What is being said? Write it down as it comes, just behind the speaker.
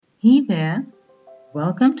Hey there,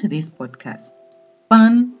 welcome to this podcast,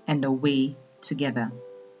 Fun and Away Together.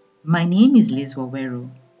 My name is Liz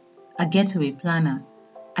Waweru, a getaway planner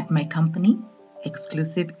at my company,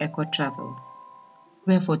 Exclusive Eco Travels,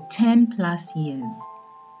 where for 10 plus years,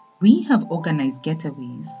 we have organized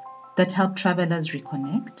getaways that help travelers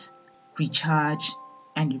reconnect, recharge,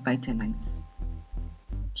 and revitalize.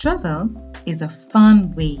 Travel is a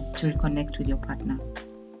fun way to reconnect with your partner,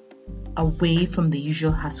 away from the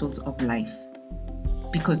usual hassles of life.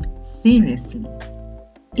 Because seriously,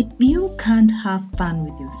 if you can't have fun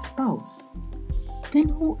with your spouse, then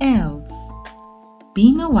who else?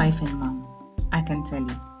 Being a wife and mom, I can tell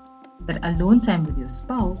you that alone time with your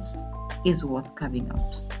spouse is worth carving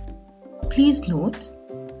out. Please note,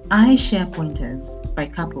 I share pointers by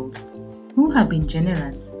couples who have been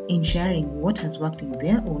generous in sharing what has worked in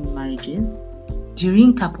their own marriages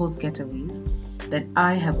during couples getaways that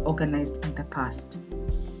I have organized in the past.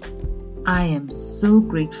 I am so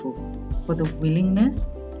grateful for the willingness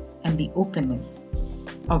and the openness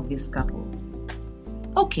of these couples.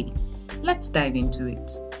 Okay, let's dive into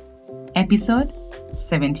it. Episode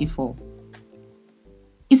 74.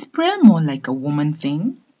 Is prayer more like a woman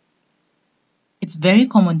thing? It's very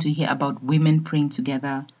common to hear about women praying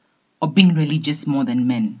together or being religious more than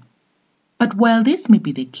men. But while this may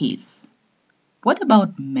be the case, what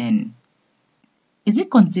about men? Is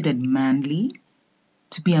it considered manly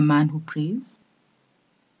to be a man who prays?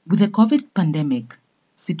 With the COVID pandemic,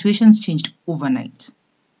 situations changed overnight,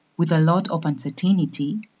 with a lot of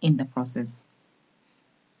uncertainty in the process.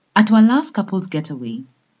 At our last couple's getaway,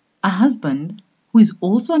 a husband, who is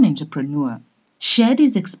also an entrepreneur, shared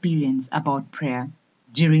his experience about prayer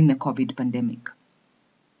during the COVID pandemic.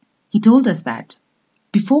 He told us that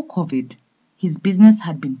before COVID, his business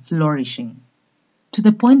had been flourishing, to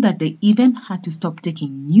the point that they even had to stop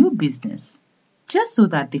taking new business just so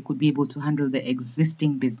that they could be able to handle the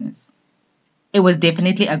existing business. It was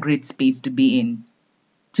definitely a great space to be in,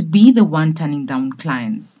 to be the one turning down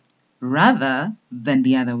clients rather than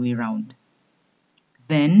the other way around.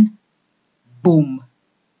 Then, boom,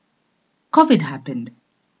 COVID happened.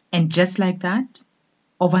 And just like that,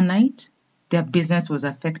 overnight, their business was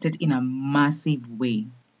affected in a massive way.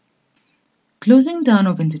 Closing down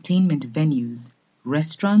of entertainment venues,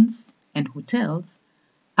 restaurants, and hotels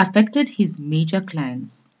affected his major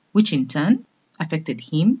clients, which in turn affected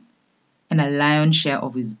him and a lion's share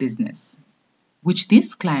of his business, which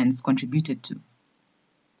these clients contributed to.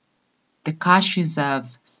 The cash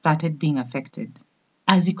reserves started being affected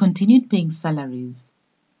as he continued paying salaries,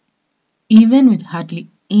 even with hardly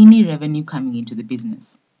any revenue coming into the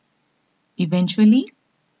business. Eventually,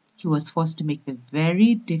 he was forced to make the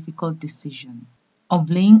very difficult decision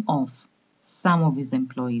of laying off some of his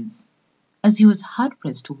employees, as he was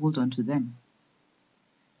hard-pressed to hold on to them.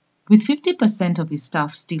 With 50% of his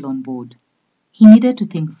staff still on board, he needed to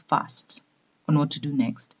think fast on what to do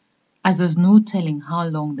next, as there was no telling how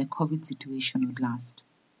long the COVID situation would last.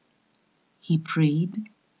 He prayed,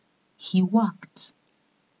 he worked,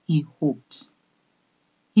 he hoped.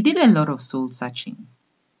 He did a lot of soul searching.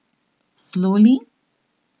 Slowly,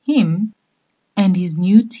 him and his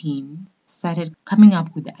new team started coming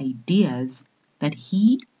up with ideas that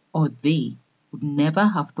he or they would never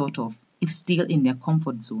have thought of if still in their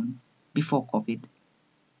comfort zone before COVID.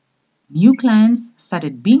 New clients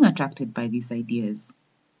started being attracted by these ideas.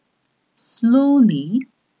 Slowly,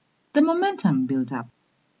 the momentum built up,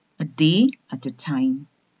 a day at a time,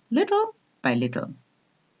 little by little.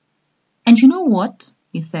 And you know what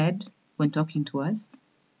he said when talking to us?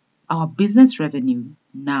 Our business revenue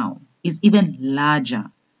now is even larger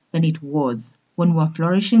than it was when we were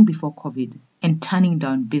flourishing before COVID and turning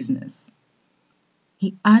down business.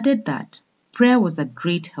 He added that prayer was a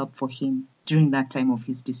great help for him during that time of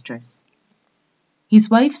his distress. His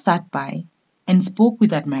wife sat by and spoke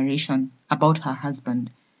with admiration about her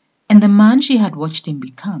husband and the man she had watched him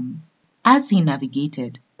become as he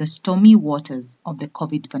navigated the stormy waters of the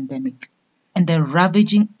COVID pandemic and the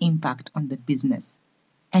ravaging impact on the business,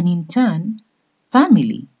 and in turn,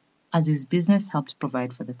 family, as his business helped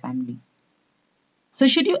provide for the family. So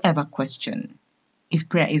should you ever question if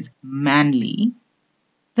prayer is manly,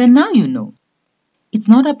 then now you know. It's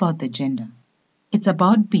not about the gender. It's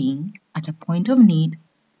about being at a point of need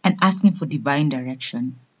and asking for divine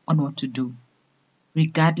direction on what to do,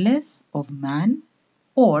 regardless of man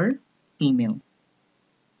or female.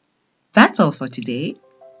 That's all for today.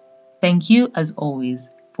 Thank you, as always,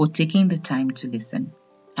 for taking the time to listen.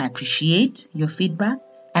 I appreciate your feedback,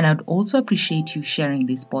 and I'd also appreciate you sharing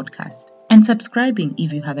this podcast and subscribing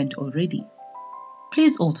if you haven't already.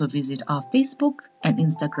 Please also visit our Facebook and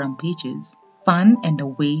Instagram pages Fun and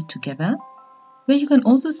Away Together, where you can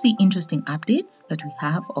also see interesting updates that we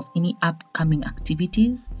have of any upcoming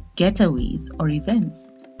activities, getaways, or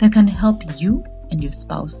events that can help you and your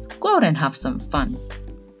spouse go out and have some fun.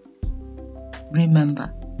 Remember,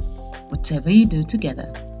 whatever you do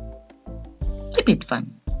together, keep it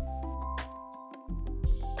fun.